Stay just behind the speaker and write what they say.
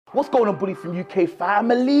What's going on, Bully from UK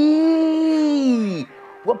family?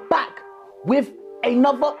 We're back with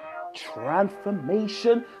another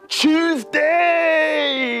Transformation Tuesday.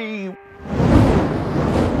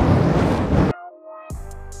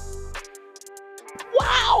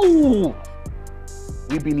 Wow!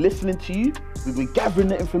 We've been listening to you. We've been gathering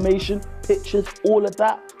the information, pictures, all of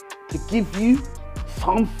that to give you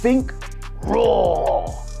something raw.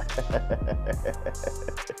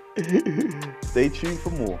 Stay tuned for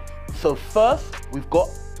more. So first, we've got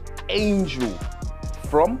Angel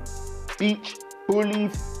from Beach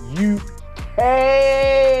Bullies UK.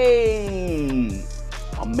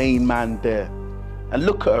 Our main man there. And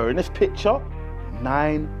look at her in this picture,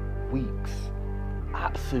 9 weeks.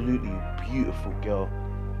 Absolutely beautiful girl.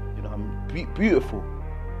 You know, beautiful.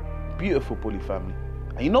 Beautiful bully family.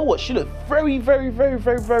 And you know what? She looks very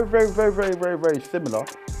similar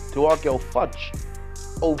to our girl Fudge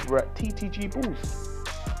over at TTG Bulls.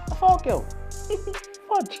 That's our girl.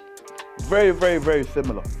 Fudge. Very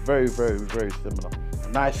similar. Very similar. A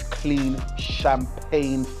nice, clean,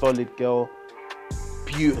 champagne, solid girl.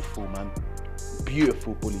 Beautiful, man.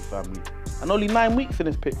 Beautiful bully family. And only 9 weeks in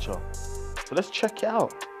this picture. So let's check it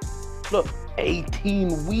out. Look,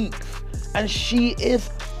 18 weeks. And she is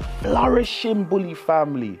flourishing, bully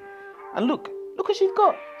family. And look what she's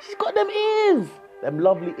got. She's got them ears. Them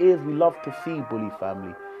lovely ears we love to see, bully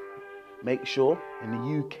family. Make sure in the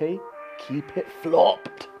UK, keep it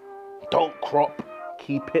flopped. Don't crop,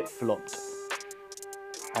 keep it flopped.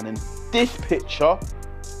 And in this picture,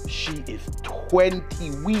 she is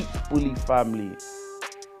 20 weeks, bully family.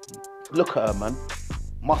 Look at her, man.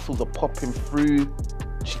 Muscles are popping through.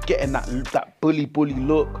 She's getting that bully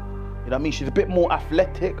look. You know what I mean? She's a bit more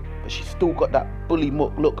athletic, but she's still got that bully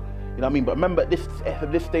look. You know what I mean? But remember, at this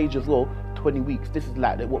stage as well, 20 weeks, this is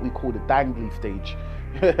like what we call the dangly stage.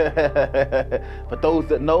 For those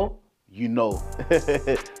that know, you know.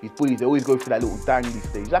 These bullies, they always go through that little dangly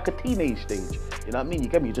stage, like a teenage stage. You know what I mean? You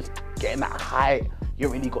get me? You're just getting that height. You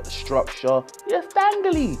haven't really got the structure. You're just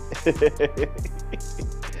dangly.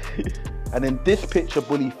 And in this picture,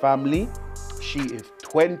 bully family, she is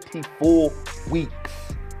 24 weeks.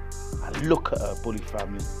 And look at her, bully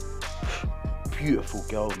family. Beautiful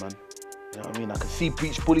girl, man. You know what I mean? I can see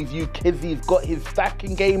Beach Bullies Kizzy's got his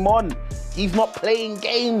stacking game on. He's not playing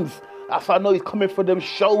games. That's how I know he's coming for them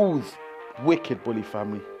shows. Wicked, bully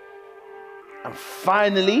family. And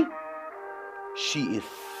finally, she is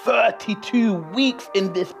 32 weeks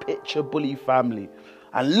in this picture, bully family.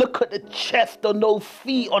 And look at the chest on those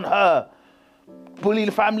feet on her. Bully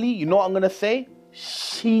family, you know what I'm gonna say?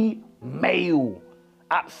 She male.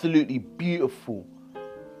 Absolutely beautiful.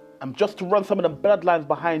 And just to run some of the bloodlines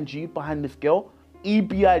behind you, behind this girl,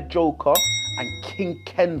 EBI Joker and King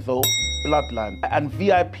Kenzo bloodline. And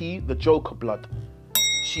VIP, the Joker blood.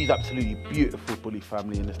 She's absolutely beautiful, bully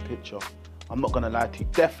family, in this picture. I'm not gonna lie to you,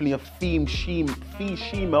 definitely a female.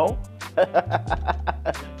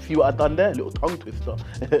 See what I done there? A little tongue twister.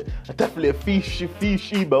 Definitely a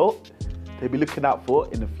female they'll be looking out for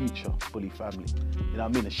in the future, bully family. You know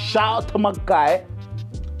what I mean? A shout out to my guy,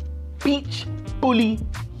 Beach Bully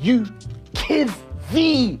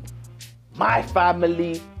Kizzy. My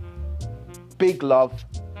family, big love,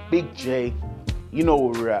 Big J. You know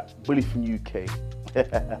where we're at, Bully from UK.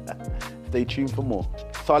 Stay tuned for more.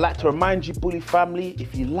 So I'd like to remind you, bully family,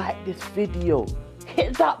 if you like this video,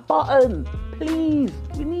 hit that button, please.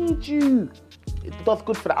 We need you. It does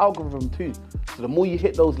good for the algorithm too. So the more you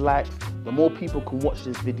hit those likes, the more people can watch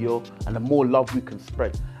this video and the more love we can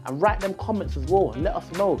spread. And write them comments as well and let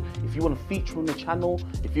us know if you want to feature on the channel,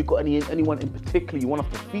 if you've got anyone in particular you want us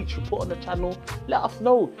to feature, put on the channel, let us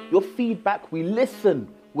know. Your feedback, we listen.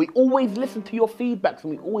 We always listen to your feedbacks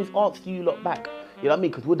and we always answer you lot back. You know what I mean?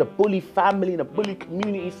 Because we're the bully family and the bully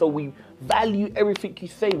community, so we value everything you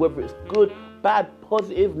say, whether it's good, bad,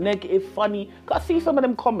 positive, negative, funny. I see some of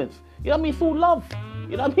them comments. You know what I mean? It's all love.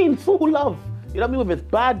 You know what I mean? It's all love. You know what I mean? Whether it's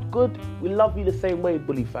bad, good, we love you the same way,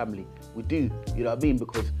 bully family. We do. You know what I mean?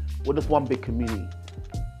 Because we're just one big community.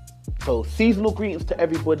 So seasonal greetings to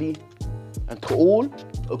everybody and to all,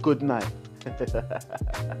 a good night.